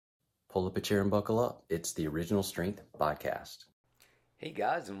Pull up a chair and buckle up. It's the Original Strength Podcast. Hey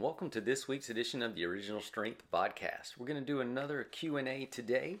guys, and welcome to this week's edition of the Original Strength Podcast. We're going to do another Q&A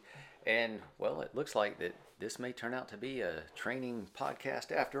today, and well, it looks like that this may turn out to be a training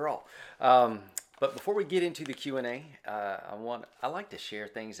podcast after all. But before we get into the Q&A, I like to share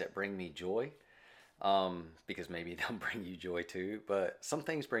things that bring me joy, because maybe they'll bring you joy too. But some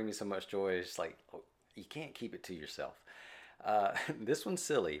things bring me so much joy, it's like you can't keep it to yourself. This one's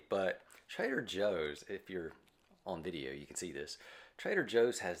silly, but Trader Joe's, if you're on video, you can see this. Trader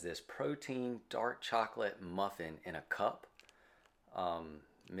Joe's has this protein dark chocolate muffin in a cup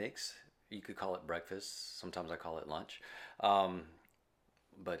mix. You could call it breakfast. Sometimes I call it lunch,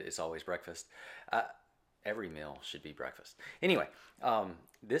 but it's always breakfast. Every meal should be breakfast. Anyway,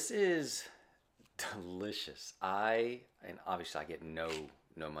 this is delicious. And obviously I get no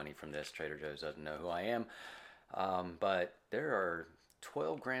money from this. Trader Joe's doesn't know who I am. But there are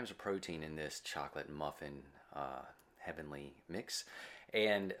 12 grams of protein in this chocolate muffin heavenly mix,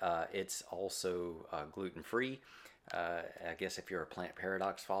 and it's also gluten-free. I guess if you're a Plant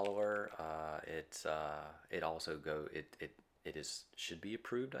Paradox follower, should be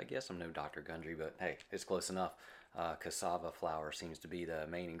approved. I guess I'm no Dr. Gundry, but hey, it's close enough. Cassava flour seems to be the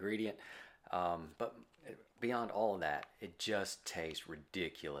main ingredient, but beyond all of that, it just tastes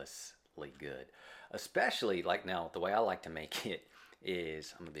ridiculously good. Especially like now, the way I like to make it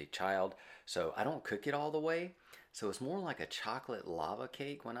is I'm a big child, so I don't cook it all the way. So it's more like a chocolate lava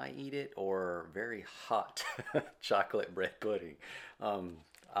cake when I eat it, or very hot chocolate bread pudding.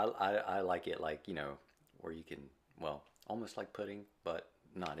 I like it like, where you can, well, almost like pudding, but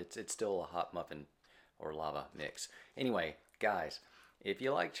not. It's still a hot muffin or lava mix. Anyway, guys, if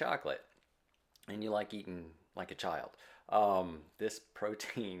you like chocolate and you like eating like a child, this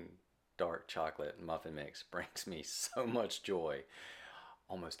protein dark chocolate muffin mix brings me so much joy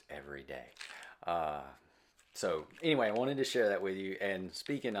almost every day. So anyway, I wanted to share that with you. And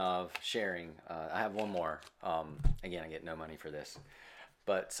speaking of sharing, I have one more. Again, I get no money for this,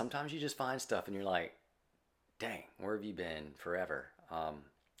 but sometimes you just find stuff and you're like, dang, where have you been forever?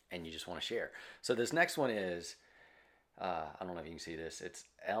 And you just want to share. So this next one is, I don't know if you can see this. It's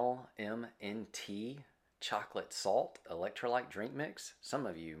LMNT chocolate salt electrolyte drink mix. Some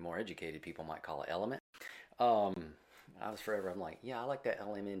of you more educated people might call it Element. I'm like, yeah, I like that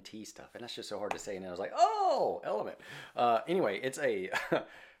LMNT stuff, and that's just so hard to say. And I was like, oh, Element. Anyway, it's a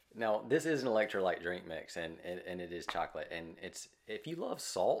now this is an electrolyte drink mix, and it is chocolate, and it's, if you love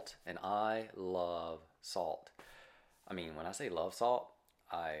salt, and I love salt. I mean, when I say love salt,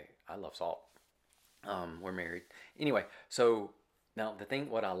 I love salt. We're married anyway, so. Now,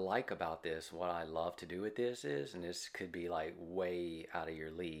 what I like about this, what I love to do with this is, and this could be like way out of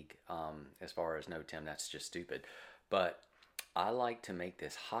your league, as far as, no, Tim, that's just stupid. But I like to make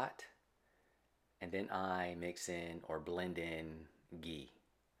this hot, and then I mix in or blend in ghee.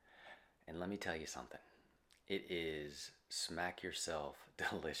 And let me tell you something. It is smack yourself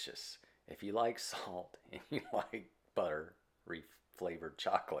delicious. If you like salt and you like butter, flavored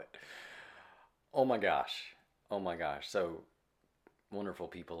chocolate. Oh my gosh. Oh my gosh. So, wonderful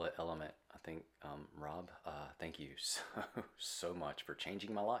people at Element. I think, Rob, thank you so much for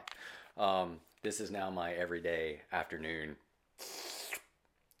changing my life. This is now my everyday afternoon.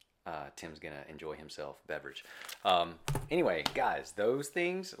 Tim's gonna enjoy himself beverage. Anyway, guys, those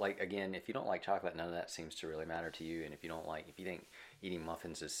things, like, again, if you don't like chocolate, none of that seems to really matter to you. And if you think eating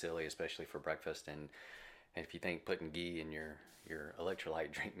muffins is silly, especially for breakfast, and if you think putting ghee in your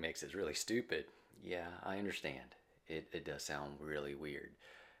electrolyte drink mix is really stupid, yeah, I understand. It does sound really weird.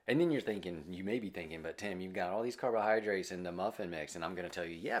 And then you may be thinking, but Tim, you've got all these carbohydrates in the muffin mix, and I'm going to tell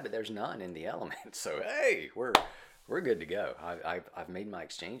you, yeah, but there's none in the Element. So hey, we're good to go. I've made my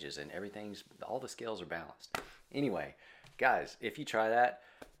exchanges, and all the scales are balanced. Anyway, guys, if you try that,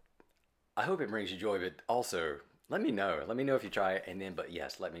 I hope it brings you joy. But also, let me know. Let me know if you try it, but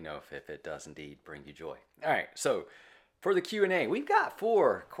yes, let me know if it does indeed bring you joy. All right, so. For the Q&A, we've got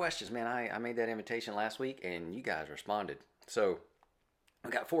 4 questions. Man, I made that invitation last week, and you guys responded. So I've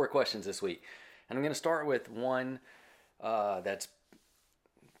got 4 questions this week. And I'm going to start with one that's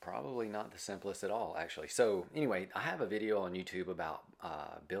probably not the simplest at all, actually. So anyway, I have a video on YouTube about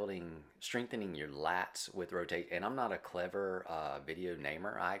strengthening your lats with rotate. And I'm not a clever video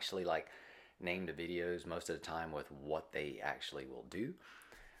namer. I actually name the videos most of the time with what they actually will do.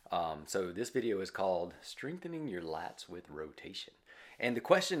 So this video is called Strengthening Your Lats with Rotation. And the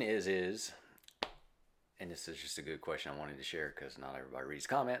question is, and this is just a good question I wanted to share because not everybody reads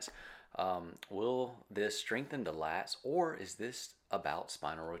comments, will this strengthen the lats, or is this about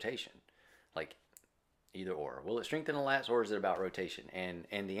spinal rotation? Like, Either or. Will it strengthen the lats, or is it about rotation?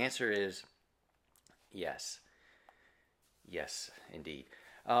 And the answer is yes. Yes, indeed.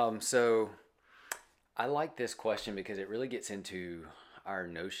 So I like this question because it really gets into our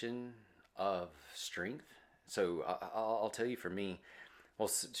notion of strength. So I'll tell you, for me, well,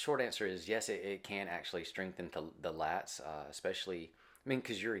 short answer is yes. It can actually strengthen the lats, especially. I mean,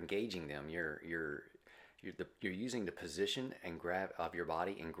 because you're engaging them. You're using the position and grab of your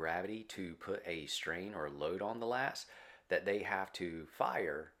body and gravity to put a strain or load on the lats that they have to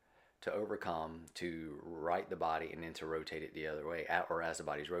fire to overcome, to right the body and then to rotate it the other way, or as the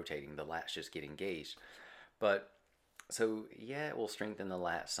body's rotating, the lats just get engaged. But so yeah, it will strengthen the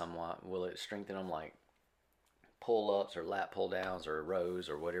lats somewhat. Will it strengthen them like pull ups or lat pull downs or rows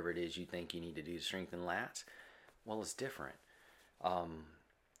or whatever it is you think you need to do to strengthen lats? Well, it's different. Um,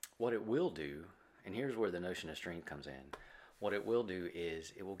 what it will do, and here's where the notion of strength comes in. What it will do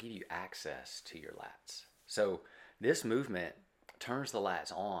is it will give you access to your lats. So this movement turns the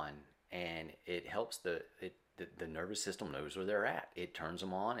lats on, and it helps the nervous system knows where they're at. It turns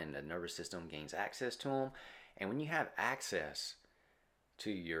them on, and the nervous system gains access to them. And when you have access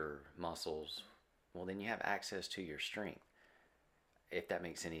to your muscles, well, then you have access to your strength, if that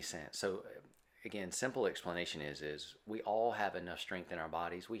makes any sense. So again, simple explanation is we all have enough strength in our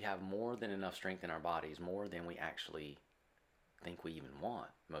bodies. We have more than enough strength in our bodies, more than we actually think we even want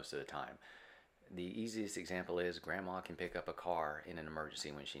most of the time. The easiest example is grandma can pick up a car in an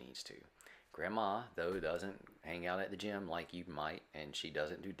emergency when she needs to. Grandma, though, doesn't hang out at the gym like you might, and she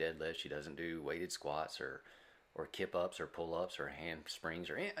doesn't do deadlifts, she doesn't do weighted squats or kip ups or pull ups or handsprings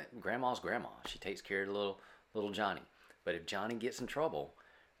or grandma's grandma. She takes care of the little Johnny. But if Johnny gets in trouble,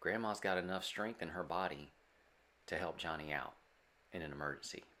 grandma's got enough strength in her body to help Johnny out in an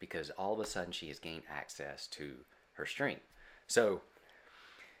emergency, because all of a sudden she has gained access to her strength. So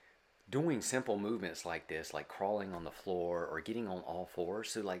doing simple movements like this, like crawling on the floor or getting on all fours.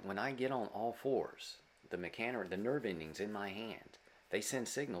 So like when I get on all fours, the nerve endings in my hand, they send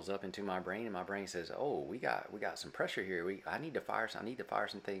signals up into my brain, and my brain says, "Oh, we got some pressure here. I need to fire some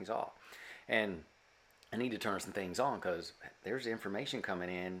things off, and I need to turn some things on because there's information coming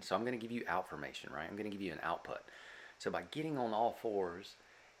in. So I'm going to give you outformation, right? I'm going to give you an output. So by getting on all fours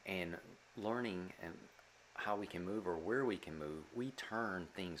and learning and how we can move or where we can move, we turn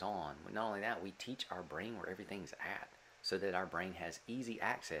things on. But not only that, we teach our brain where everything's at so that our brain has easy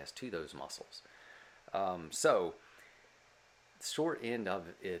access to those muscles. So short end of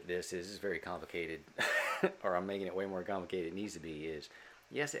this is very complicated, or I'm making it way more complicated than it needs to be, is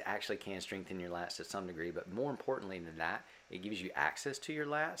yes, it actually can strengthen your lats to some degree, but more importantly than that, it gives you access to your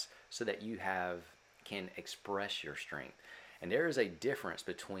lats so that you can express your strength. And there is a difference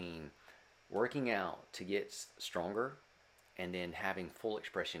between working out to get stronger and then having full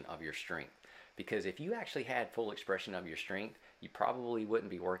expression of your strength. Because if you actually had full expression of your strength, you probably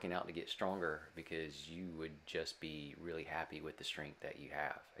wouldn't be working out to get stronger, because you would just be really happy with the strength that you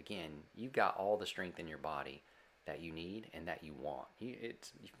have. Again, you've got all the strength in your body that you need and that you want. You've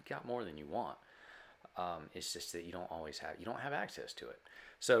got more than you want. It's just that you don't have access to it.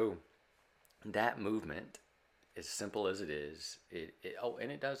 So that movement, as simple as it is,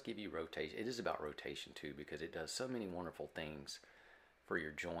 and it does give you rotation. It is about rotation too, because it does so many wonderful things for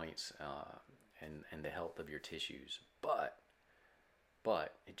your joints and the health of your tissues. But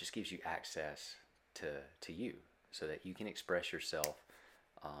it just gives you access to you, so that you can express yourself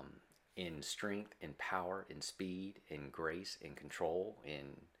in strength, in power, in speed, in grace, in control,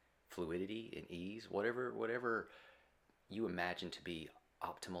 in fluidity, in ease, whatever you imagine to be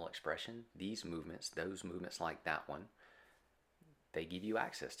optimal expression. These movements, those movements like that one, they give you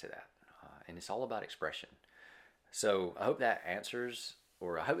access to that, and it's all about expression. So I hope that answers,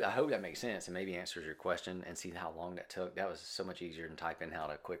 or I hope that makes sense and maybe answers your question. And see how long that took. That was so much easier than typing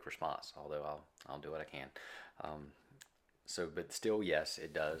out a quick response. Although I'll do what I can. But still, yes,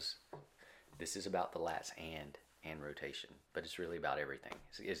 it does. This is about the lats and rotation, but it's really about everything.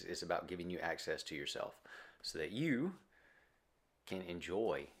 It's about giving you access to yourself so that you can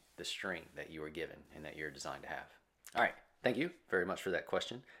enjoy the strength that you are given and that you're designed to have. All right. Thank you very much for that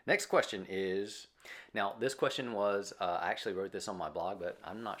question. Next question is, now this question was, I actually wrote this on my blog, but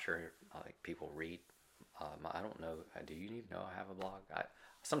I'm not sure people read. I don't know. Do you even know I have a blog?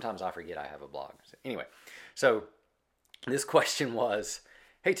 Sometimes I forget I have a blog. Anyway, so this question was,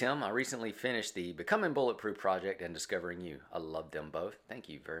 hey Tim, I recently finished the Becoming Bulletproof project and Discovering You. I love them both. Thank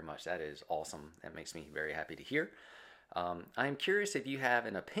you very much. That is awesome. That makes me very happy to hear. I am curious if you have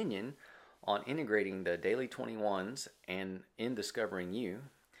an opinion on integrating the Daily 21s and in Discovering You.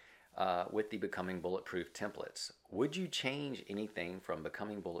 with the Becoming Bulletproof templates. Would you change anything from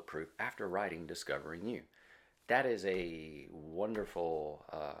Becoming Bulletproof after writing Discovering You? That is a wonderful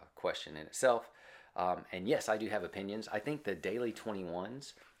question in itself. And yes, I do have opinions. I think the daily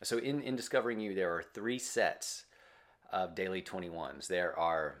 21s, so in Discovering You, there are 3 sets of daily 21s. There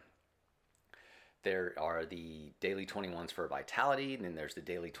are the daily 21s for vitality, and then there's the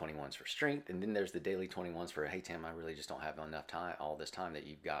daily 21s for strength, and then there's the daily 21s for, hey Tim, I really just don't have enough time, all this time that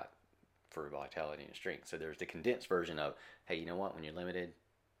you've got for vitality and strength. So there's the condensed version of, hey, you know what, when you're limited,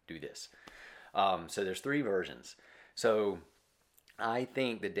 do this. So there's 3 versions. So I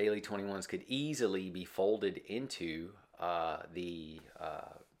think the daily 21s could easily be folded into the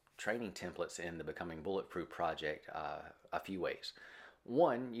training templates in the Becoming Bulletproof project a few ways.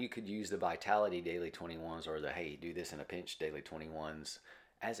 One, you could use the Vitality Daily 21s or the Hey, do this in a pinch Daily 21s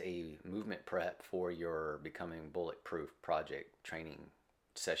as a movement prep for your Becoming Bulletproof project training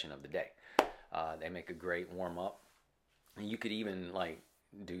session of the day. They make a great warm up. You could even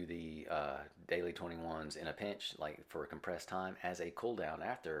do the daily 21s in a pinch, for a compressed time, as a cool down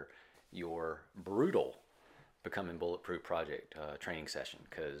after your brutal Becoming Bulletproof project training session.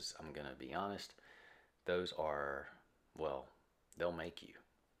 Because I'm going to be honest, those are, well, they'll make you.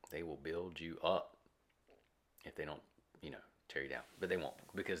 They will build you up if they don't, tear you down. But they won't,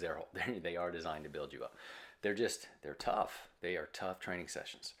 because they are designed to build you up. They're tough. They are tough training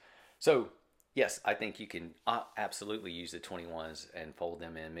sessions. So yes, I think you can absolutely use the 21s and fold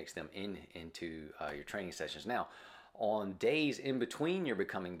them in, mix them into your training sessions. Now, on days in between your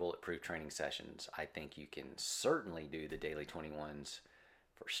Becoming Bulletproof training sessions, I think you can certainly do the daily 21s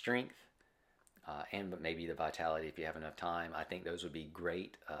for strength and maybe the vitality if you have enough time. I think those would be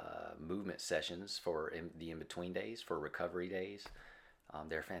great movement sessions for the in-between days, for recovery days.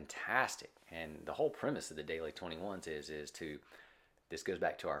 They're fantastic. And the whole premise of the daily 21s is to, this goes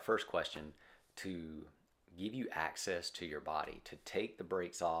back to our first question, to give you access to your body, to take the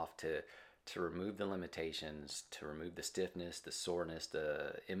brakes off, to remove the limitations, to remove the stiffness, the soreness,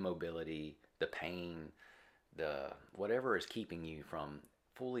 the immobility, the pain, the whatever is keeping you from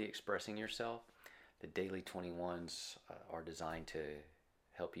fully expressing yourself. The daily 21s are designed to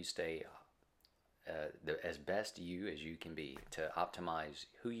help you stay as best you as you can be, to optimize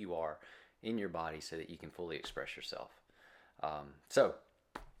who you are in your body so that you can fully express yourself. So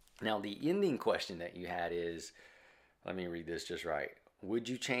now the ending question that you had is, let me read this just right. Would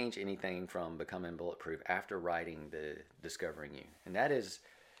you change anything from Becoming Bulletproof after writing the Discovering You? And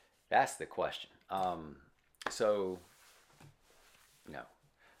that's the question. So no,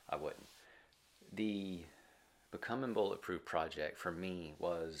 I wouldn't. The Becoming Bulletproof project for me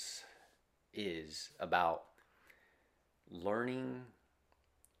is about learning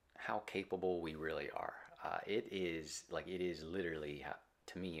how capable we really are. It is literally,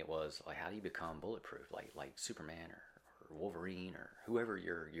 to me, it was like, how do you become bulletproof? Like Superman or Wolverine or whoever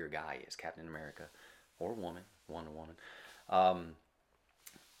your guy is, Captain America or woman, Wonder Woman.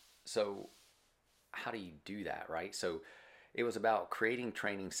 So how do you do that, right? So it was about creating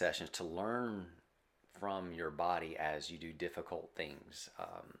training sessions to learn from your body as you do difficult things.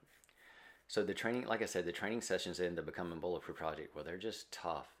 So the training, like I said, the training sessions in the Becoming Bulletproof project, well, they're just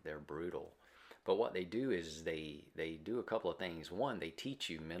tough. They're brutal. But what they do is they do a couple of things. One, they teach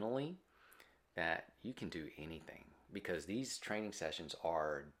you mentally that you can do anything, because these training sessions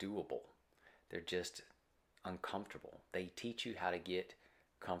are doable. They're just uncomfortable. They teach you how to get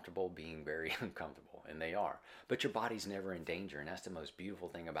comfortable being very uncomfortable, and they are. But your body's never in danger, and that's the most beautiful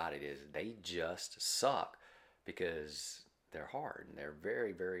thing about it, is they just suck because they're hard and they're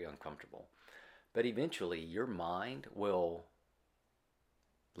very, very uncomfortable. But eventually your mind will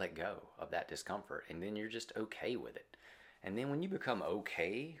let go of that discomfort, and then you're just okay with it. And then when you become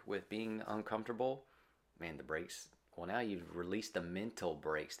okay with being uncomfortable, man, the brakes, well, now you've released the mental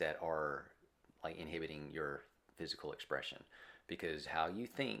brakes that are inhibiting your physical expression, because how you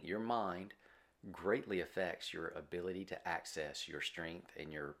think, your mind, greatly affects your ability to access your strength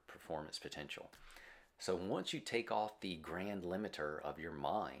and your performance potential. So once you take off the grand limiter of your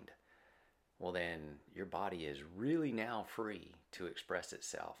mind, well, then your body is really now free to express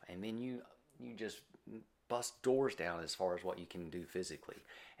itself. And then you just bust doors down as far as what you can do physically.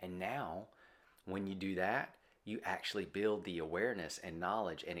 And now when you do that, you actually build the awareness and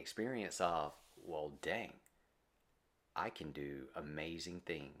knowledge and experience of, well, dang, I can do amazing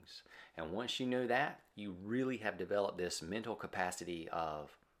things. And once you know that, you really have developed this mental capacity of,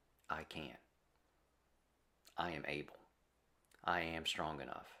 I can. I am able. I am strong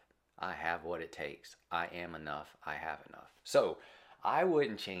enough. I have what it takes. I am enough. I have enough. So I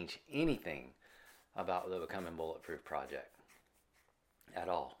wouldn't change anything about the Becoming Bulletproof project at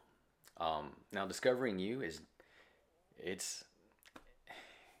all. Now, discovering you it's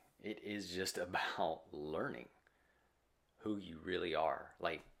it is just about learning who you really are.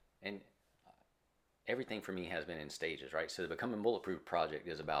 Like, and everything for me has been in stages, right? So the Becoming Bulletproof project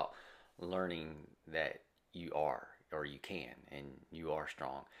is about learning that you are, or you can, and you are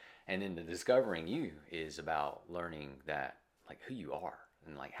strong. And then the discovering you is about learning that, like, who you are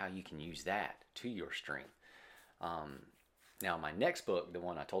and like how you can use that to your strength. Um, Now, my next book, the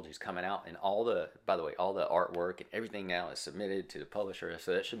one I told you is coming out, and by the way, all the artwork and everything now is submitted to the publisher,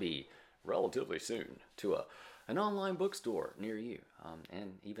 so that should be relatively soon to an online bookstore near you,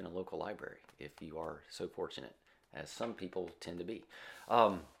 and even a local library if you are so fortunate, as some people tend to be.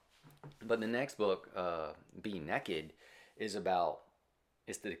 Um, but the next book, Be Naked, is about,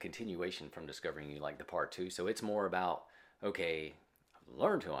 it's the continuation from Discovering You, like the part two. So it's more about, okay, I've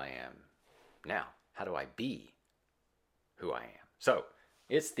learned who I am. Now, how do I be who I am? So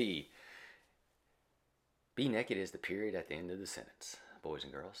it's the Be Naked is the period at the end of the sentence, boys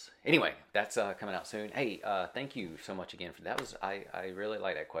and girls. Anyway, that's coming out soon. Hey, thank you so much again for that. I really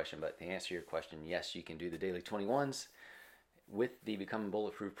like that question, but to answer your question, yes, you can do the daily 21s with the Becoming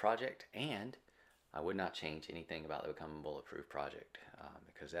Bulletproof project, and I would not change anything about the Becoming Bulletproof project,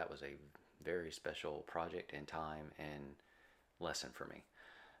 because that was a very special project and time and lesson for me,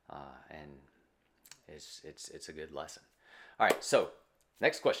 and it's a good lesson. All right, so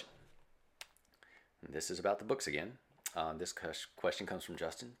next question. This is about the books again. This question comes from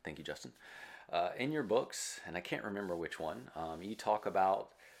Justin. Thank you, Justin. In your books, and I can't remember which one, you talk about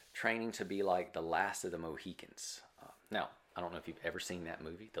training to be like the Last of the Mohicans. Now, I don't know if you've ever seen that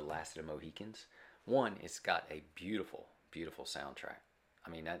movie, The Last of the Mohicans. One, it's got a beautiful, beautiful soundtrack. I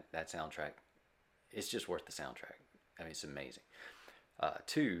mean, that soundtrack, it's just worth the soundtrack. I mean, it's amazing.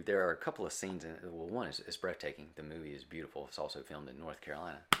 Two, there are a couple of scenes in it. Well, one is breathtaking. The movie is beautiful. It's also filmed in North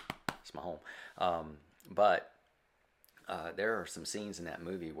Carolina. It's my home. But there are some scenes in that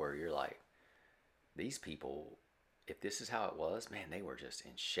movie where you're like, these people, if this is how it was, man, they were just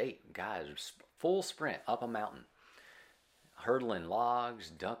in shape. Guys, full sprint up a mountain, hurdling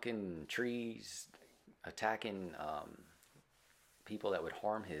logs, ducking trees, attacking people that would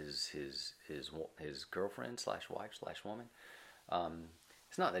harm his girlfriend slash wife slash woman.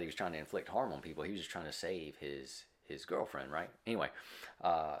 It's not that he was trying to inflict harm on people. He was just trying to save his girlfriend, right? Anyway,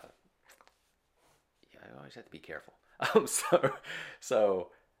 I always have to be careful. So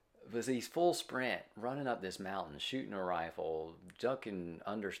was these full sprint, running up this mountain, shooting a rifle, ducking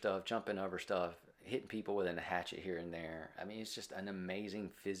under stuff, jumping over stuff, hitting people with a hatchet here and there. I mean, it's just an amazing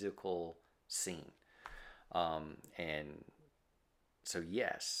physical scene. And so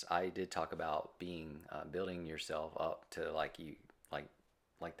yes, I did talk about building yourself up to like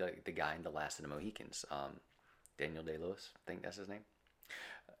the guy in The Last of the Mohicans, Daniel Day-Lewis, I think that's his name.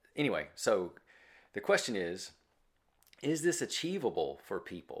 Anyway, so the question is this achievable for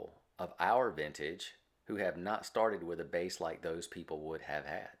people of our vintage who have not started with a base like those people would have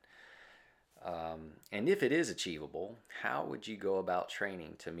had? And if it is achievable, how would you go about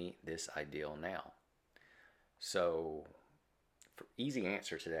training to meet this ideal now? So, easy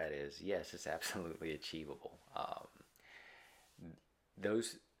answer to that is yes, it's absolutely achievable.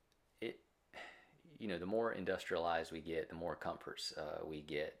 The more industrialized we get, the more comforts we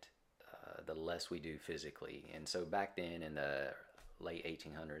get, the less we do physically. And so back then in the late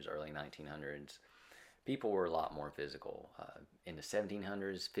 1800s, early 1900s, people were a lot more physical. In the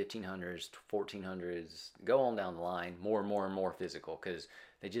 1700s, 1500s, 1400s, go on down the line, more and more and more physical, because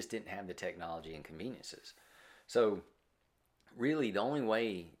they just didn't have the technology and conveniences. So really the only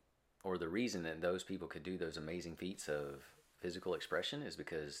way, or the reason that those people could do those amazing feats of physical expression is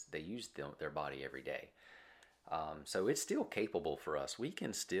because they used their body every day. So it's still capable for us. We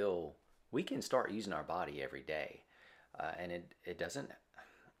can start using our body every day, and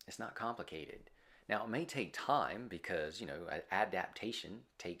it's not complicated. Now it may take time because adaptation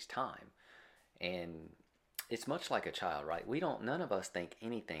takes time, and it's much like a child, right? None of us think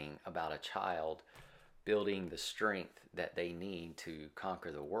anything about a child building the strength that they need to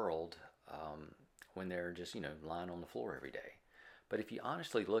conquer the world when they're just lying on the floor every day. But if you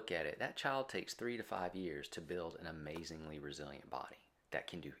honestly look at it, that child takes 3 to 5 years to build an amazingly resilient body that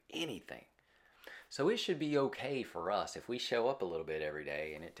can do anything. So it should be okay for us if we show up a little bit every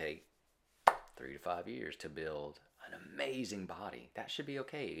day and it takes 3 to 5 years to build an amazing body. That should be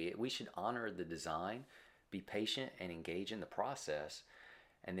okay. We should honor the design, be patient, and engage in the process.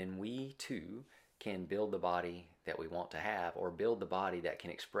 And then we too can build the body that we want to have, or build the body that can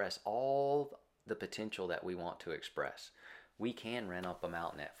express all the potential that we want to express. We can run up a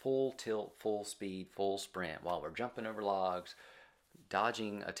mountain at full tilt, full speed, full sprint while we're jumping over logs,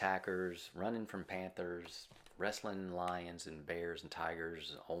 dodging attackers, running from panthers, wrestling lions and bears and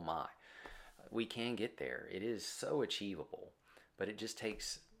tigers. Oh my. We can get there. It is so achievable, but it just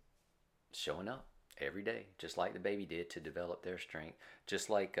takes showing up every day, just like the baby did, to develop their strength, just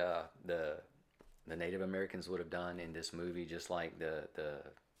like the Native Americans would have done in this movie, just like the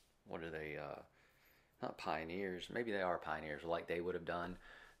what are they? Not pioneers. Maybe they are pioneers, like they would have done.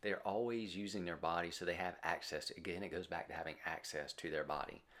 They're always using their body, so they have access. Again, it goes back to having access to their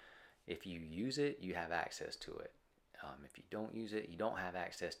body. If you use it, you have access to it. If you don't use it, you don't have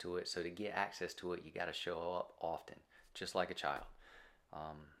access to it. So to get access to it, you got to show up often, just like a child.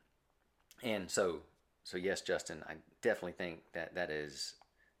 And so yes, Justin, I definitely think that is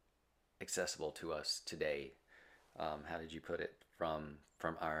accessible to us today. How did you put it? From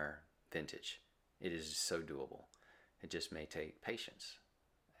our vintage, it is so doable. It just may take patience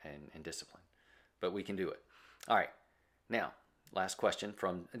and discipline, but we can do it. All right, now last question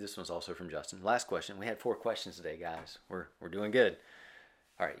from this one's also from Justin. Last question. We had 4 questions today, guys. We're doing good.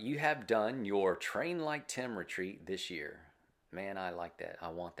 All right, you have done your Train Like Tim retreat this year. Man, I like that. I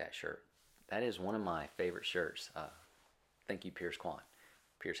want that shirt. That is one of my favorite shirts. Thank you, Pierce Kwan.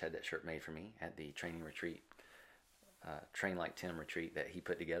 Pierce had that shirt made for me at the training retreat, Train Like Tim retreat that he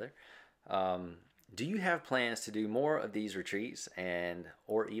put together. Do you have plans to do more of these retreats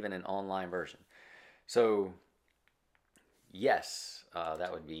or even an online version? So, yes,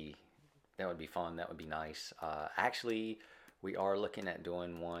 that would be fun. That would be nice. Actually, we are looking at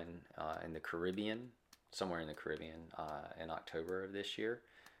doing one in the Caribbean, somewhere in the Caribbean, in October of this year.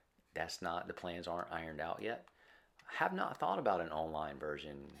 The plans aren't ironed out yet. Have not thought about an online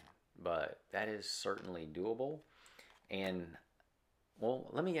version, but that is certainly doable. And well,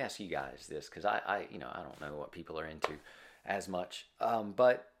 let me ask you guys this, because I don't know what people are into as much.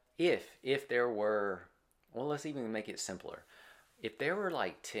 But if there were, well, let's even make it simpler. If there were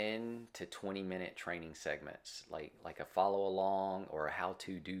like 10 to 20 minute training segments, like a follow along or a how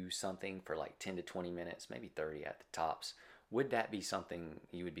to do something for like 10 to 20 minutes, maybe 30 at the tops, would that be something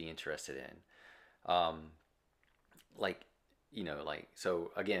you would be interested in?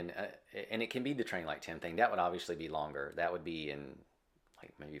 So again, and it can be the Train Like Tim thing. That would obviously be longer. That would be in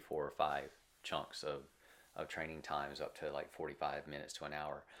like maybe 4 or 5 chunks of training times, up to like 45 minutes to an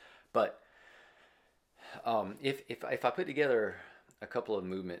hour. But if I put together a couple of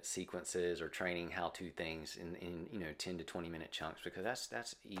movement sequences or training how-to things in 10 to 20 minute chunks, because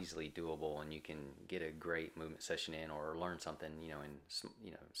that's easily doable, and you can get a great movement session in or learn something,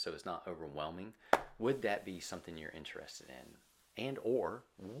 so it's not overwhelming. Would that be something you're interested in? And or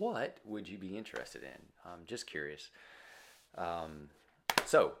what would you be interested in? I'm just curious.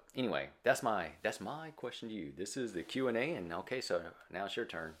 So anyway, that's my question to you. This is the Q&A, and okay, so now it's your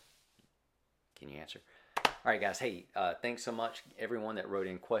turn. Can you answer? All right, guys. Hey, thanks so much, everyone that wrote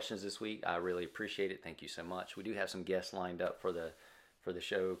in questions this week. I really appreciate it. Thank you so much. We do have some guests lined up for the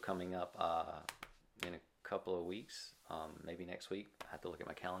show coming up in a couple of weeks, maybe next week. I have to look at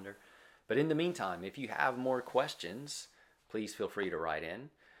my calendar. But in the meantime, if you have more questions, please feel free to write in,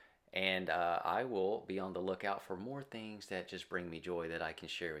 and I will be on the lookout for more things that just bring me joy that I can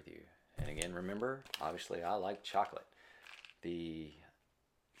share with you. And again, remember, obviously, I like chocolate. The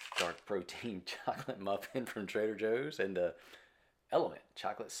dark protein chocolate muffin from Trader Joe's, and the Element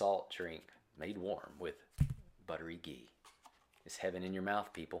chocolate salt drink made warm with buttery ghee. It's heaven in your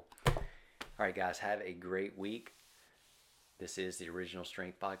mouth, people. All right, guys, have a great week. This is the Original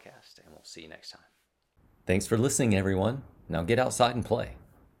Strength Podcast, and we'll see you next time. Thanks for listening, everyone. Now get outside and play.